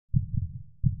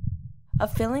a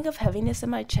feeling of heaviness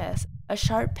in my chest, a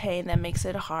sharp pain that makes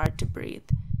it hard to breathe.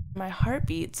 My heart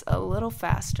beats a little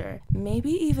faster,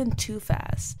 maybe even too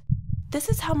fast. This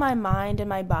is how my mind and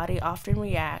my body often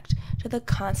react to the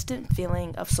constant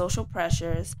feeling of social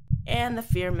pressures and the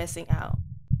fear of missing out.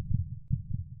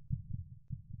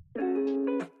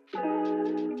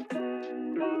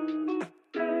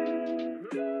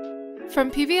 From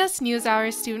PBS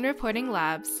NewsHour Student Reporting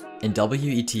Labs and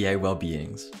WETA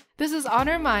Wellbeings, this is On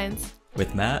Our Minds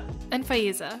with Matt and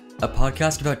Faiza, a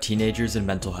podcast about teenagers and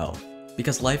mental health,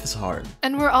 because life is hard.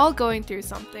 And we're all going through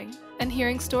something, and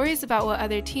hearing stories about what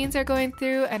other teens are going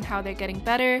through and how they're getting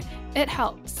better, it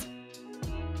helps.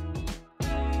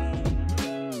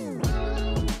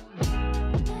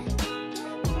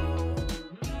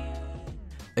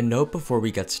 A note before we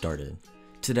get started.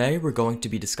 Today we're going to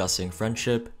be discussing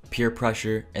friendship, peer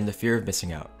pressure, and the fear of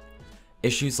missing out.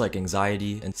 Issues like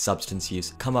anxiety and substance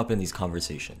use come up in these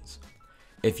conversations.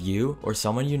 If you or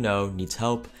someone you know needs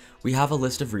help, we have a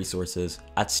list of resources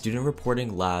at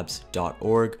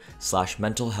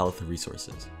studentreportinglabs.org/mental health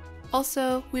resources.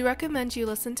 Also, we recommend you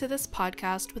listen to this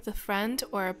podcast with a friend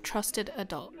or a trusted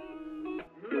adult.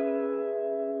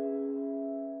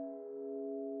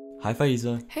 Hi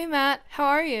Faiza. Hey Matt, how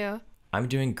are you? I'm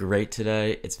doing great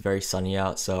today. It's very sunny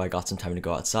out, so I got some time to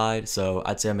go outside, so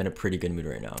I'd say I'm in a pretty good mood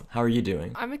right now. How are you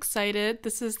doing? I'm excited.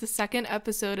 This is the second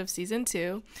episode of season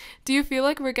 2. Do you feel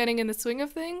like we're getting in the swing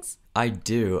of things? I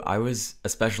do. I was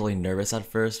especially nervous at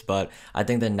first, but I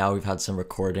think that now we've had some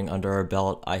recording under our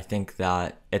belt, I think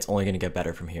that it's only going to get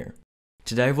better from here.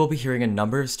 Today we'll be hearing a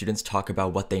number of students talk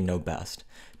about what they know best,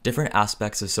 different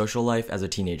aspects of social life as a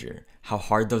teenager, how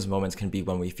hard those moments can be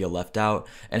when we feel left out,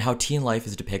 and how teen life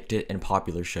is depicted in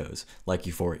popular shows like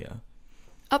Euphoria.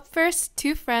 Up first,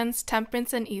 two friends,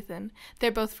 Temperance and Ethan.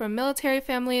 They're both from military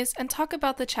families and talk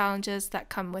about the challenges that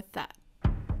come with that.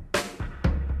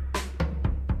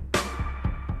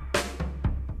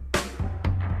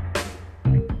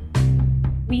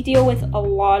 We deal with a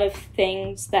lot of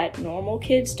things that normal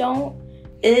kids don't.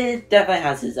 It definitely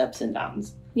has its ups and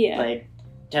downs. Yeah. Like,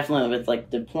 definitely with,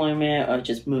 like, deployment or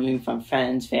just moving from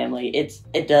friends, family.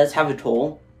 It does have a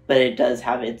toll, but it does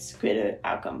have its greater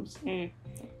outcomes. Like,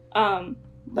 one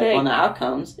of the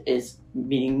outcomes is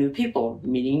meeting new people.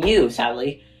 Meeting you,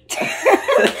 sadly.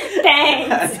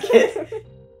 Thanks!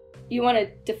 You want to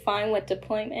define what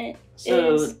deployment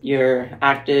is? You're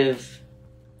active...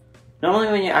 Normally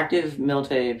when your active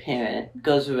military parent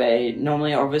goes away,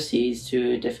 normally overseas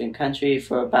to a different country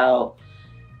for about,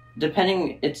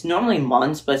 it's normally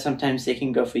months, but sometimes they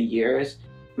can go for years.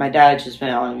 My dad just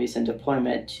went on a recent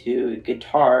deployment to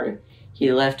Qatar.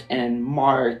 He left in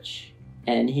March,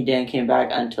 and he didn't came back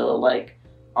until like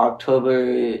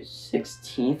October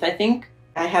 16th, I think.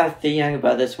 I have 3 younger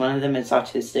brothers. One of them is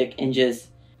autistic, and just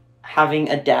having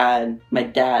my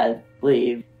dad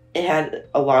leave, it had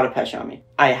a lot of pressure on me.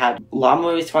 I had a lot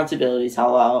more responsibilities, a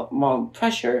lot more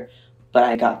pressure, but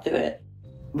I got through it.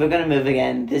 We're going to move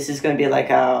again. This is going to be like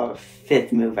our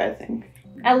 5th move, I think.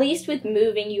 At least with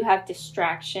moving, you have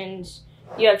distractions.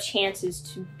 You have chances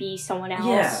to be someone else.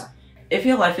 Yeah. If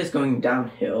your life is going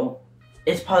downhill,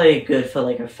 it's probably good for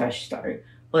like a fresh start.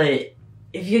 But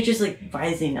if you're just like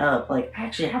rising up, like I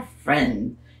actually have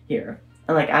friends here.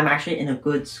 And like I'm actually in a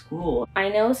good school. I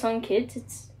know some kids,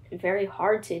 it's very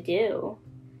hard to do.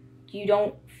 You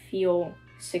don't feel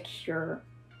secure.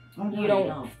 Oh, no, you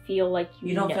don't feel like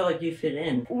you don't feel like you fit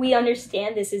in. We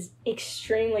understand this is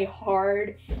extremely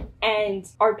hard, and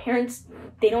our parents,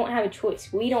 they don't have a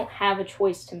choice. We don't have a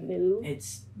choice to move.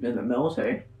 It's in the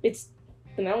military. It's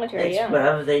the military, it's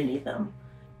wherever they need them.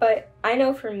 But I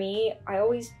know for me, I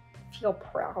always feel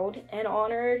proud and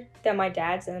honored that my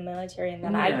dad's in the military and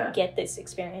that I get this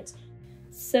experience.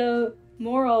 So,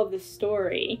 moral of the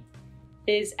story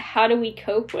is, how do we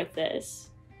cope with this?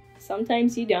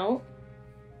 Sometimes you don't.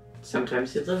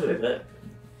 Sometimes you live with it.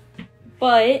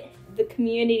 But the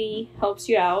community helps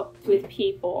you out with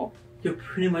people. You're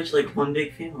pretty much like one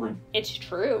big family. It's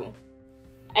true.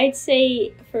 I'd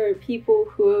say for people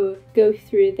who go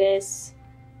through this,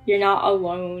 you're not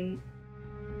alone.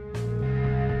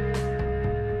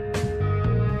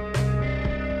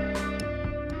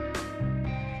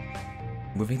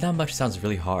 Moving that much sounds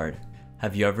really hard.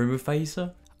 Have you ever moved,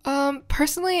 Faiza?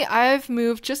 Personally, I've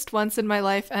moved just once in my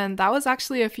life, and that was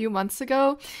actually a few months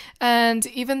ago. And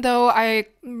even though I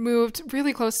moved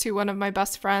really close to one of my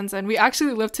best friends, and we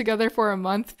actually lived together for a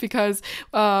month because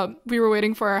we were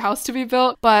waiting for our house to be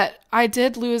built, but I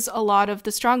did lose a lot of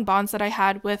the strong bonds that I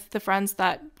had with the friends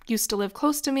that used to live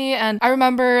close to me, and I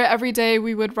remember every day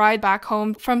we would ride back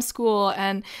home from school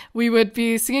and we would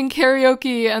be singing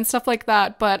karaoke and stuff like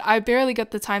that, but I barely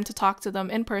get the time to talk to them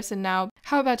in person now.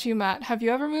 How about you, Matt? Have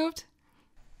you ever moved?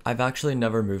 I've actually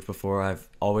never moved before. I've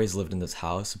always lived in this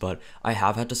house, but I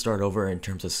have had to start over in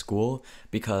terms of school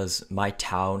because my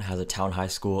town has a town high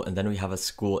school and then we have a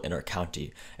school in our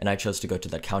county. And I chose to go to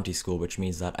that county school, which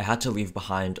means that I had to leave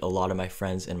behind a lot of my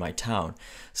friends in my town.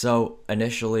 So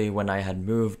initially when I had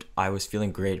moved, I was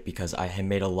feeling great because I had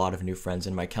made a lot of new friends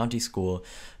in my county school,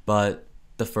 but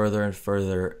the further and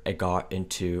further I got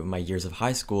into my years of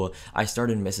high school, I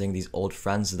started missing these old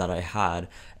friends that I had,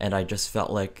 and I just felt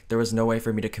like there was no way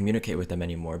for me to communicate with them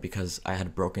anymore because I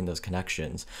had broken those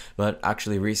connections. But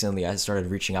actually recently I started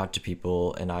reaching out to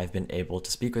people and I've been able to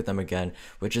speak with them again,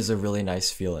 which is a really nice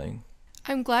feeling.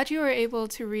 I'm glad you were able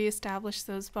to reestablish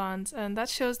those bonds, and that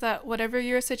shows that whatever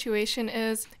your situation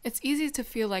is, it's easy to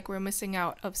feel like we're missing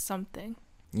out of something.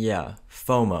 Yeah,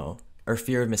 FOMO, or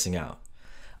fear of missing out.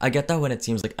 I get that when it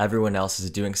seems like everyone else is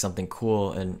doing something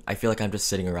cool and I feel like I'm just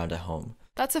sitting around at home.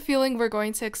 That's a feeling we're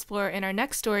going to explore in our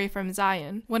next story from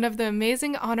Zion, one of the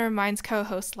amazing Honor Minds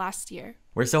co-hosts last year.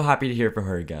 We're so happy to hear from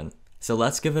her again. So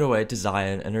let's give it away to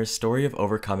Zion and her story of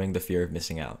overcoming the fear of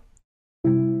missing out.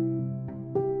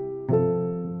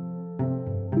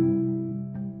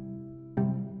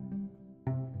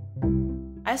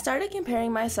 I started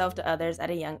comparing myself to others at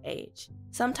a young age.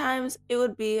 Sometimes it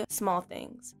would be small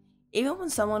things. Even when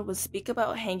someone would speak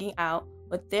about hanging out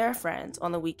with their friends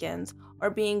on the weekends or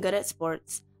being good at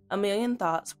sports, a million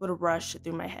thoughts would rush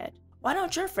through my head. Why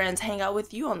don't your friends hang out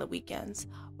with you on the weekends?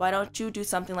 Why don't you do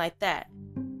something like that?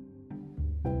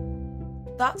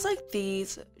 Thoughts like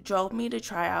these drove me to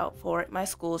try out for my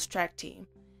school's track team.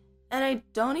 And I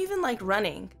don't even like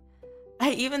running.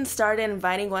 I even started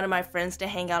inviting one of my friends to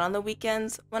hang out on the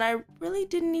weekends when I really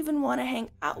didn't even want to hang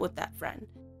out with that friend.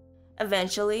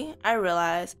 Eventually, I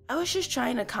realized I was just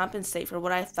trying to compensate for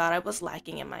what I thought I was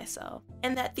lacking in myself,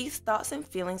 and that these thoughts and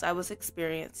feelings I was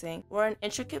experiencing were an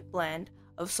intricate blend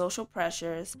of social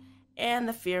pressures and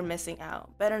the fear of missing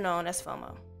out, better known as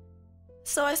FOMO.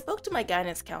 So I spoke to my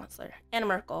guidance counselor, Anna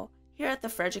Merkel, here at the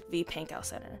Frederick V. Pankow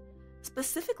Center.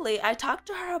 Specifically, I talked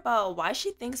to her about why she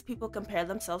thinks people compare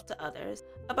themselves to others,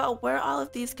 about where all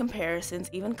of these comparisons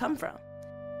even come from.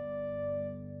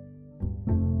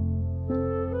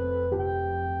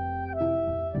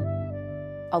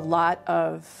 A lot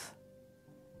of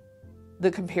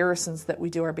the comparisons that we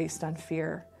do are based on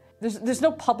fear. There's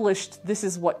no published, this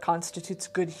is what constitutes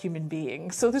good human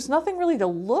being. So there's nothing really to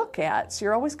look at. So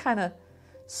you're always kind of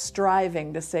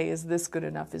striving to say, is this good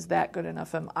enough? Is that good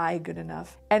enough? Am I good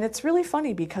enough? And it's really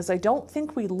funny because I don't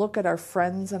think we look at our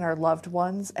friends and our loved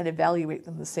ones and evaluate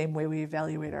them the same way we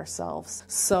evaluate ourselves.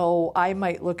 So I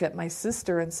might look at my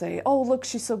sister and say, oh, look,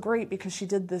 she's so great because she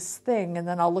did this thing. And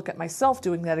then I'll look at myself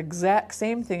doing that exact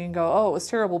same thing and go, oh, it was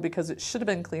terrible because it should have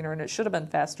been cleaner and it should have been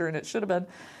faster and it should have been.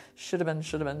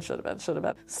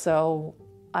 So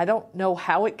I don't know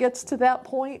how it gets to that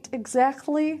point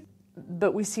exactly.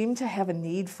 But we seem to have a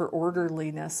need for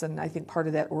orderliness, and I think part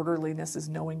of that orderliness is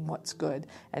knowing what's good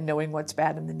and knowing what's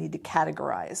bad and the need to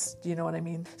categorize. Do you know what I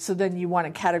mean? So then you want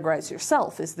to categorize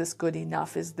yourself. Is this good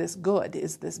enough? Is this good?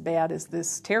 Is this bad? Is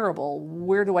this terrible?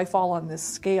 Where do I fall on this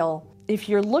scale? If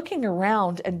you're looking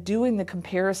around and doing the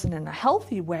comparison in a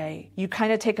healthy way, you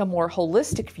kind of take a more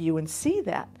holistic view and see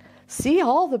that. See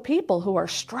all the people who are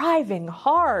striving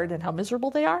hard and how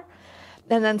miserable they are.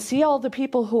 And then see all the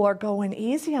people who are going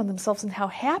easy on themselves and how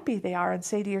happy they are, and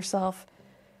say to yourself,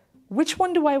 which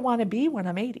one do I want to be when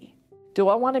I'm 80? Do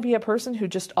I want to be a person who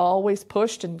just always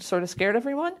pushed and sort of scared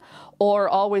everyone? Or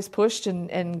always pushed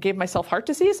and gave myself heart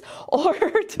disease? Or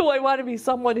do I want to be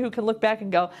someone who can look back and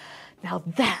go, now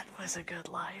that was a good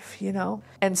life, you know?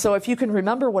 And so if you can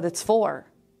remember what it's for,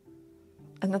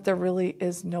 and that there really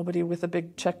is nobody with a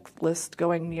big checklist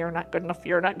going, you're not good enough,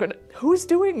 you're not good. Who's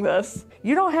doing this?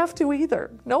 You don't have to either.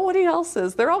 Nobody else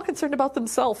is. They're all concerned about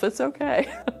themselves. It's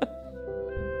okay.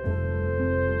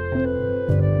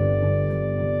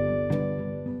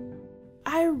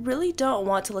 I really don't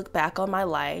want to look back on my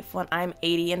life when I'm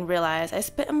 80 and realize I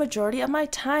spent a majority of my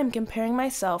time comparing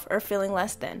myself or feeling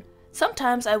less than.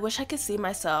 Sometimes I wish I could see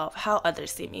myself how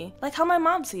others see me, like how my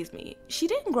mom sees me. She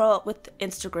didn't grow up with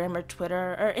Instagram or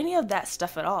Twitter or any of that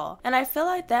stuff at all, and I feel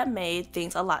like that made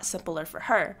things a lot simpler for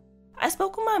her. I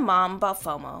spoke with my mom about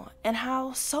FOMO and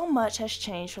how so much has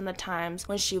changed from the times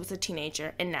when she was a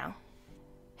teenager and now.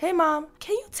 Hey Mom,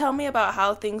 can you tell me about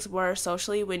how things were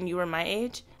socially when you were my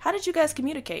age? How did you guys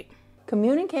communicate?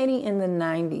 Communicating in the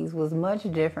 90s was much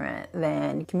different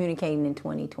than communicating in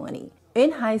 2020.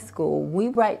 In high school, we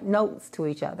write notes to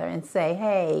each other and say,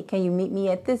 hey, can you meet me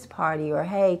at this party? Or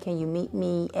hey, can you meet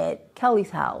me at Kelly's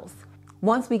house?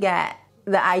 Once we got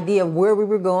the idea of where we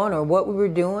were going or what we were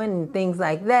doing and things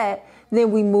like that,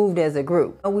 then we moved as a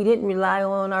group. We didn't rely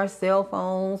on our cell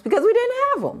phones because we didn't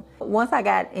have them. Once I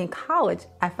got in college,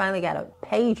 I finally got a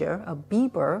pager, a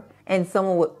beeper, and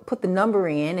someone would put the number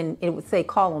in and it would say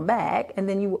call them back, and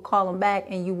then you would call them back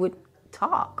and you would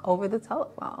talk over the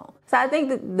telephone. So I think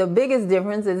that the biggest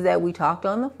difference is that we talked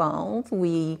on the phones,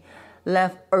 we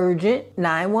left urgent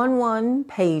 911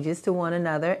 pages to one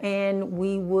another, and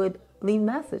we would leave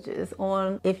messages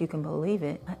on, if you can believe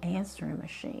it, an answering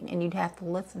machine, and you'd have to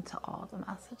listen to all the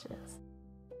messages.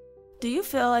 Do you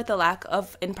feel like the lack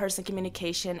of in-person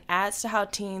communication adds to how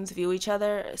teens view each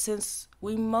other, since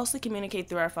we mostly communicate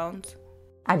through our phones?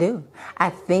 I do. I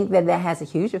think that has a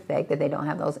huge effect that they don't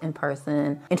have those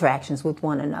in-person interactions with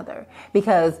one another.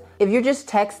 Because if you're just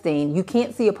texting, you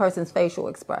can't see a person's facial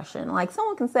expression. Like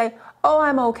someone can say, oh,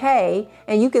 I'm okay,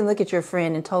 and you can look at your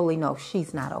friend and totally know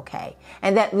she's not okay.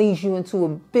 And that leads you into a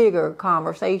bigger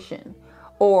conversation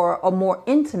or a more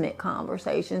intimate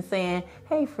conversation saying,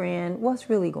 hey friend,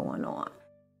 what's really going on?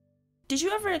 Did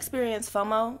you ever experience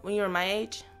FOMO when you were my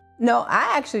age? No,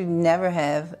 I actually never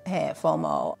have had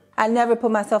FOMO. I never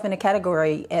put myself in a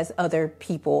category as other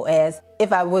people, as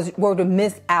if I were to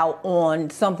miss out on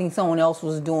something someone else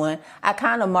was doing. I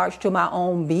kind of marched to my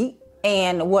own beat,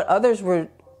 and what others were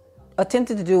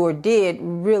attempted to do or did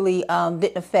really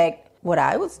didn't affect what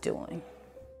I was doing.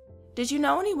 Did you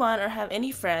know anyone or have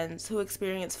any friends who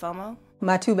experienced FOMO?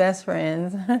 My two best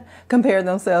friends compare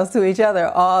themselves to each other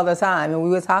all the time, and we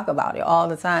would talk about it all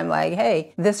the time, like,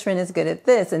 hey, this friend is good at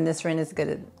this and this friend is good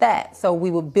at that. So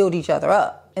we would build each other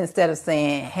up instead of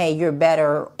saying, hey, you're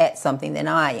better at something than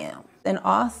I am. And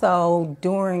also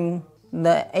during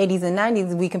the 80s and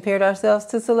 90s, we compared ourselves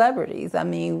to celebrities. I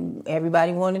mean,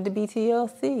 everybody wanted to be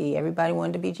TLC, everybody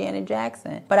wanted to be Janet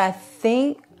Jackson. But I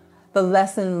think the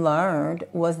lesson learned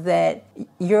was that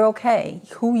you're okay.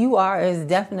 Who you are is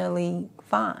definitely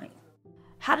fine.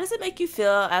 How does it make you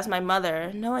feel as my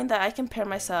mother, knowing that I compare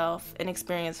myself and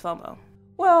experience FOMO?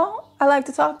 Well, I like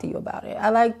to talk to you about it. I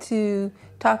like to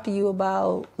talk to you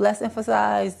about, let's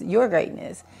emphasize your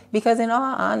greatness. Because in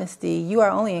all honesty, you are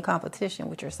only in competition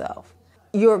with yourself.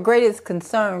 Your greatest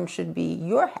concern should be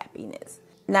your happiness,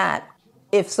 not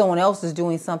if someone else is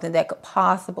doing something that could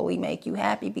possibly make you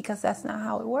happy, because that's not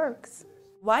how it works.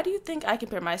 Why do you think I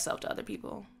compare myself to other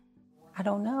people? I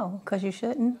don't know, because you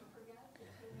shouldn't.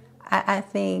 I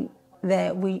think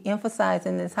that we emphasize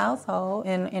in this household,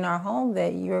 in our home,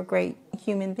 that you're a great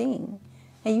human being.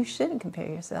 And you shouldn't compare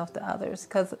yourself to others,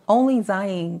 because only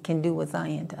Zion can do what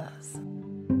Zion does.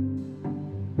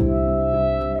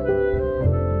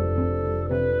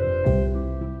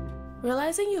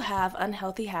 Realizing you have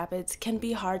unhealthy habits can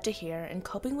be hard to hear, and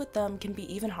coping with them can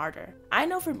be even harder. I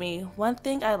know for me, one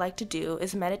thing I like to do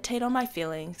is meditate on my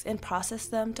feelings and process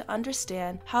them to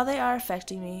understand how they are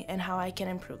affecting me and how I can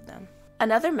improve them.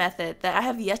 Another method that I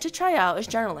have yet to try out is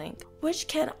journaling, which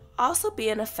can also be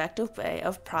an effective way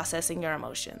of processing your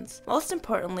emotions. Most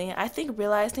importantly, I think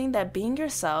realizing that being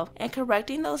yourself and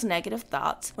correcting those negative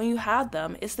thoughts when you have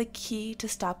them is the key to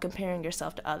stop comparing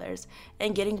yourself to others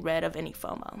and getting rid of any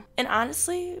FOMO. And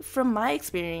honestly, from my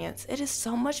experience, it is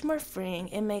so much more freeing.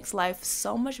 It makes life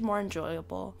so much more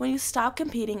enjoyable when you stop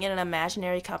competing in an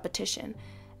imaginary competition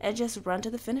and just run to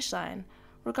the finish line,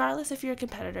 regardless if your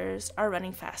competitors are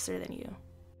running faster than you.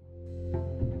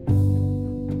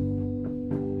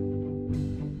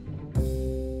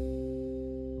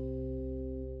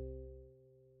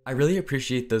 I really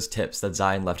appreciate those tips that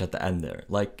Zion left at the end there,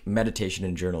 like meditation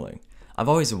and journaling. I've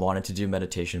always wanted to do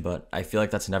meditation, but I feel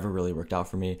like that's never really worked out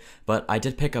for me. But I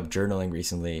did pick up journaling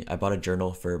recently. I bought a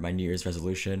journal for my New Year's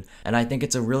resolution, and I think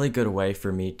it's a really good way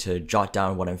for me to jot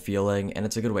down what I'm feeling, and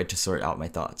it's a good way to sort out my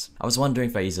thoughts. I was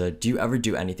wondering, Faiza, do you ever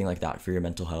do anything like that for your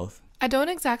mental health? I don't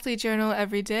exactly journal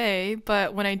every day,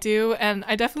 but when I do, and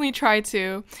I definitely try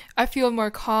to, I feel more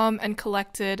calm and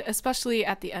collected, especially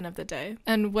at the end of the day.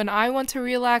 And when I want to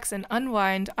relax and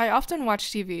unwind, I often watch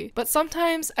TV. But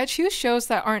sometimes I choose shows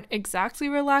that aren't exactly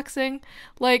relaxing.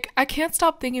 Like, I can't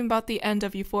stop thinking about the end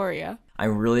of Euphoria.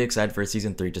 I'm really excited for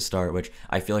season 3 to start, which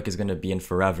I feel like is going to be in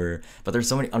forever, but there's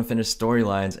so many unfinished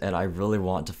storylines, and I really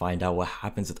want to find out what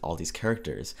happens with all these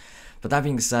characters. But that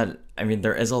being said, I mean,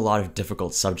 there is a lot of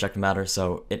difficult subject matter,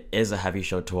 so it is a heavy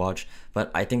show to watch, but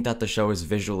I think that the show is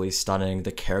visually stunning,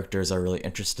 the characters are really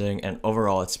interesting, and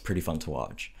overall it's pretty fun to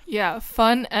watch. Yeah,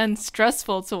 fun and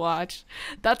stressful to watch.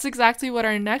 That's exactly what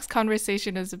our next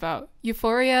conversation is about.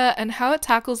 Euphoria and how it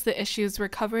tackles the issues we're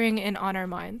covering in On Our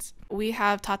Minds. We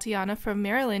have Tatiana from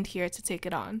Maryland here to take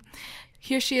it on.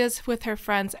 Here she is with her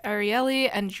friends Arieli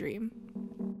and Dream.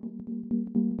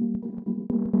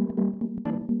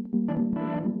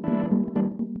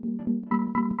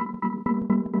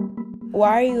 Why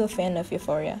are you a fan of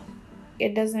Euphoria?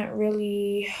 It doesn't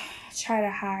really try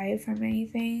to hide from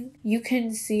anything. You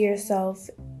can see yourself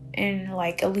in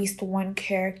like at least one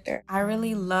character. I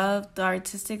really love the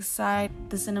artistic side.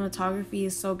 The cinematography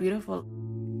is so beautiful.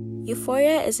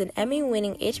 Euphoria is an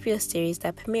Emmy-winning HBO series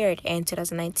that premiered in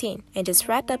 2019 and just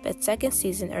wrapped up its second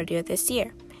season earlier this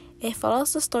year. It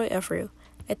follows the story of Rue,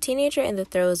 a teenager in the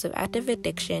throes of active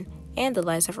addiction, and the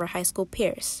lives of her high school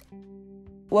peers.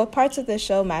 What parts of the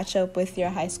show match up with your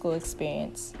high school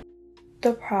experience?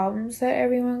 The problems that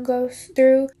everyone goes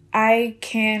through, I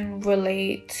can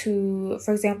relate to,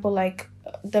 for example, like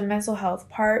the mental health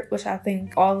part, which I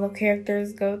think all the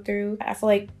characters go through. I feel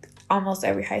like almost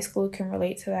every high school can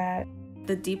relate to that.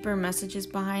 The deeper messages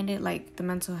behind it, like the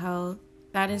mental health,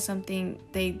 that is something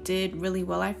they did really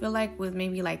well, I feel like, with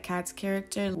maybe like Kat's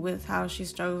character, with how she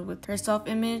struggles with her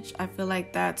self-image. I feel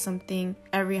like that's something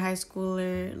every high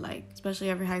schooler, like especially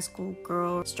every high school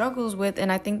girl, struggles with,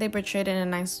 and I think they portrayed it in a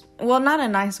nice, well, not a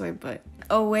nice way, but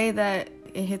a way that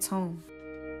it hits home.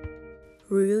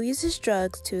 Rue uses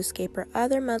drugs to escape her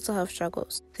other mental health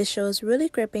struggles. This show is really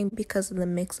gripping because of the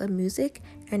mix of music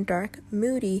and dark,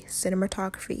 moody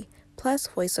cinematography, plus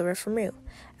voiceover from Rue,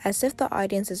 as if the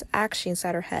audience is actually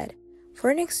inside her head.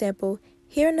 For an example,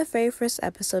 here in the very first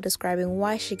episode describing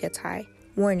why she gets high.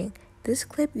 Warning, this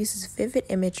clip uses vivid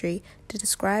imagery to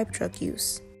describe drug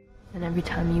use. And every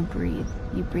time you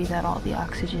breathe out all the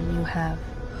oxygen you have.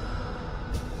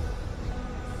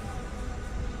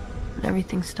 And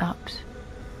everything stops.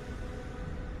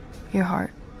 Your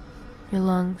heart, your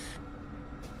lungs,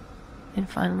 and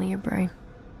finally your brain.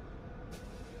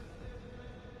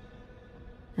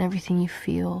 And everything you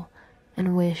feel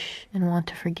and wish and want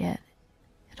to forget,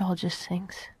 it all just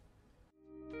sinks.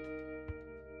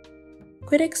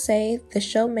 Critics say the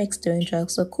show makes doing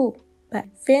drugs look cool, but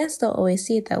fans don't always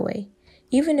see it that way.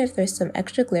 Even if there's some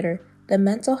extra glitter, the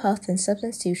mental health and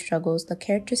substance use struggles the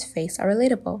characters face are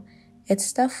relatable. It's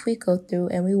stuff we go through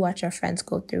and we watch our friends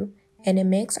go through, and it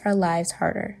makes our lives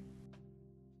harder.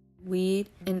 Weed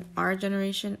in our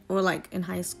generation, or like in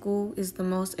high school, is the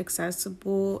most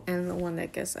accessible and the one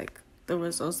that gets like the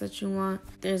results that you want.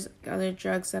 There's other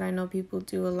drugs that I know people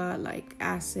do a lot, like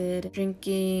acid,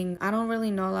 drinking. I don't really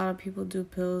know a lot of people do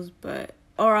pills,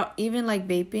 or even like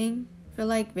vaping. I feel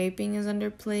like vaping is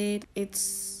underplayed. It's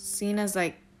seen as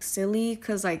like silly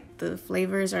because like the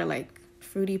flavors are like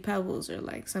Fruity Pebbles or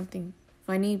like something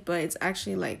funny, but it's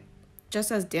actually like just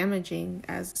as damaging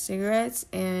as cigarettes.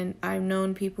 And I've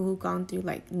known people who've gone through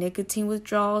like nicotine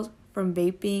withdrawals from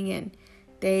vaping and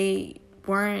they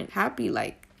weren't happy.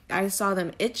 Like I saw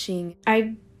them itching.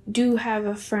 I do have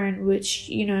a friend which,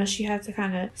 you know, she had to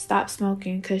kind of stop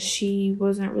smoking because she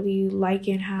wasn't really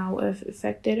liking how it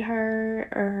affected her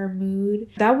or her mood.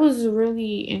 That was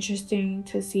really interesting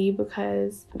to see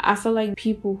because I feel like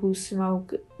people who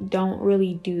smoke don't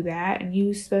really do that, and you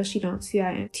especially don't see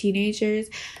that in teenagers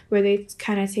where they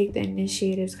kind of take the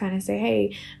initiative to kind of say,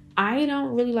 hey, I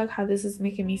don't really like how this is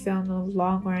making me feel in the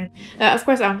long run. Of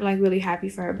course, I'm like really happy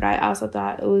for her, but I also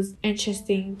thought it was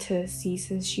interesting to see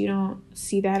since you don't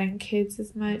see that in kids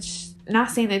as much. Not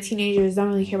saying that teenagers don't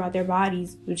really care about their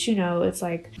bodies, but you know, it's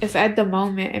like if at the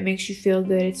moment it makes you feel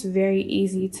good, it's very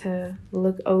easy to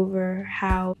look over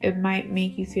how it might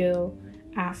make you feel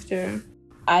after.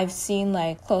 I've seen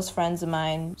like close friends of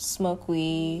mine smoke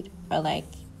weed or like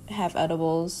have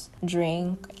edibles,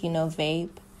 drink,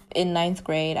 vape. In 9th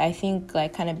grade, I think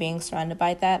like kind of being surrounded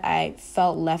by that, I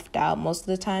felt left out most of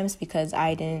the times because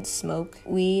I didn't smoke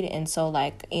weed. And so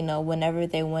like, whenever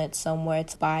they went somewhere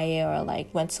to buy it or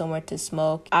like went somewhere to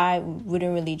smoke, I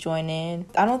wouldn't really join in.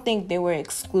 I don't think they were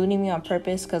excluding me on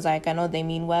purpose because like I know they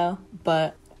mean well,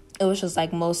 but it was just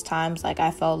like most times like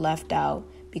I felt left out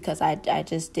because I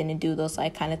just didn't do those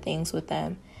like kind of things with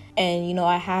them. And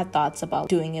I had thoughts about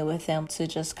doing it with them to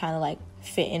just kind of like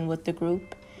fit in with the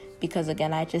group. Because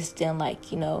again, I just didn't like,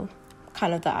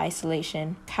 kind of the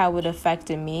isolation. How it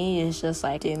affected me is just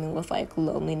like dealing with like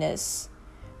loneliness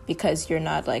because you're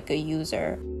not like a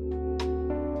user.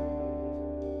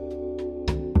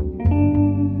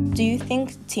 Do you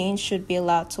think teens should be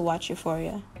allowed to watch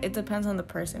Euphoria? It depends on the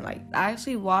person. Like I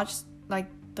actually watched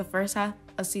like the first half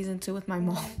of season 2 with my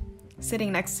mom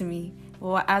sitting next to me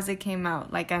as it came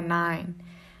out, like at 9.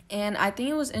 And I think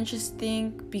it was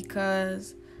interesting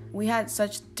because we had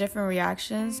such different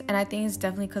reactions, and I think it's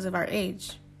definitely because of our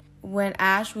age. When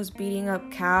Ash was beating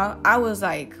up Cal, I was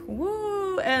like,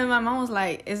 woo, and my mom was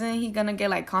like, isn't he gonna get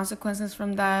like consequences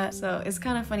from that? So it's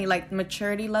kind of funny, like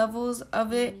maturity levels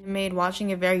of it made watching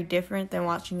it very different than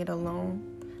watching it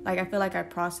alone. Like I feel like I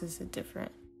process it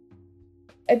different.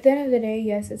 At the end of the day,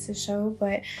 yes, it's a show,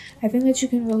 but I think that you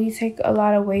can really take a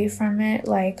lot away from it,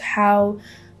 like how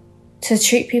to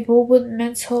treat people with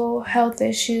mental health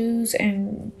issues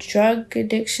and drug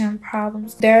addiction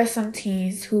problems. There are some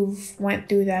teens who've went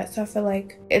through that, so I feel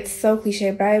like it's so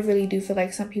cliche, but I really do feel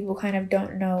like some people kind of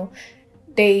don't know.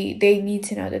 They need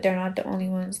to know that they're not the only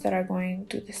ones that are going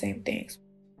through the same things.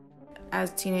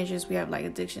 As teenagers, we have like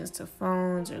addictions to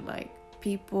phones or like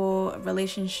people,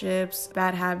 relationships,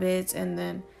 bad habits, and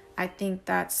then I think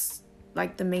that's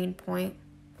like the main point,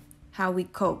 how we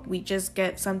cope. We just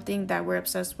get something that we're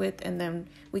obsessed with, and then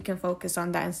we can focus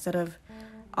on that instead of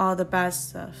all the bad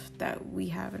stuff that we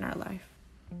have in our life.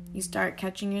 You start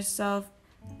catching yourself,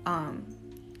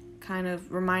 kind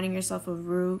of reminding yourself of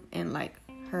Rue and like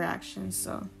her actions.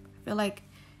 So I feel like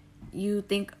you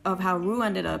think of how Rue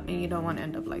ended up and you don't want to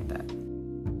end up like that.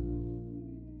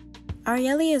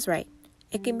 Arieli is right.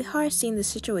 It can be hard seeing the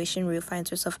situation Rue finds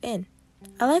herself in.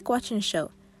 I like watching the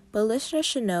show, but listeners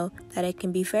should know that it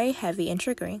can be very heavy and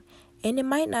triggering, and it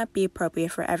might not be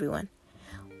appropriate for everyone.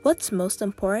 What's most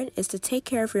important is to take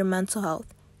care of your mental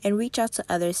health and reach out to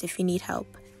others if you need help.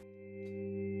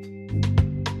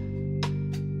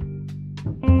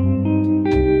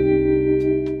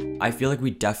 I feel like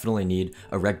we definitely need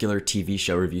a regular TV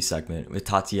show review segment with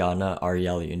Tatiana,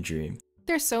 Arieli, and Dream.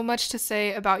 There's so much to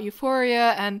say about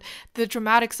Euphoria and the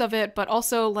dramatics of it, but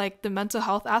also like the mental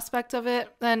health aspect of it.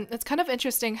 And it's kind of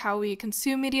interesting how we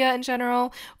consume media in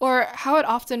general, or how it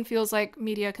often feels like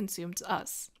media consumes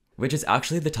us. Which is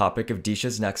actually the topic of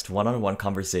Disha's next one-on-one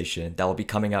conversation that will be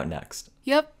coming out next.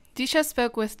 Yep, Disha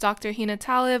spoke with Dr. Hina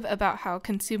Talib about how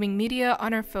consuming media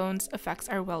on our phones affects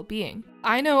our well-being.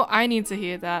 I know I need to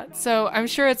hear that, so I'm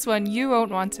sure it's one you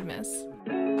won't want to miss.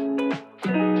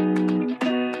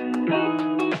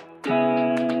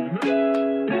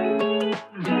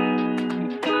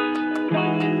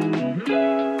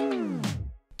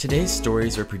 Today's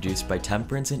stories are produced by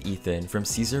Temperance and Ethan from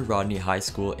Caesar Rodney High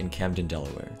School in Camden,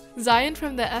 Delaware. Zion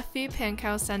from the FB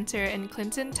Pankow Center in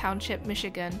Clinton Township,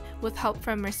 Michigan, with help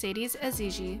from Mercedes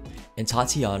Ezeji. And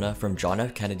Tatiana from John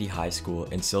F. Kennedy High School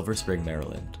in Silver Spring,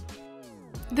 Maryland.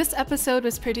 This episode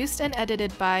was produced and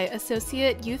edited by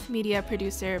Associate Youth Media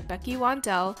Producer Becky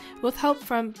Wandel, with help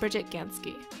from Briget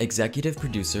Ganske. Executive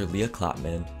Producer Leah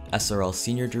Clapman, SRL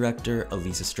Senior Director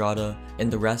Elise Estrada, and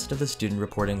the rest of the Student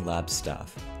Reporting Lab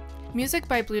staff. Music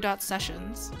by Blue Dot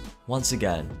Sessions. Once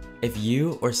again, if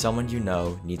you or someone you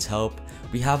know needs help,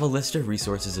 we have a list of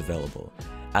resources available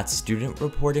at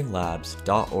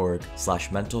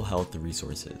studentreportinglabs.org/mental health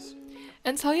resources.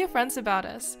 And tell your friends about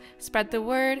us. Spread the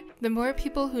word. The more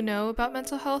people who know about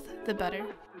mental health, the better.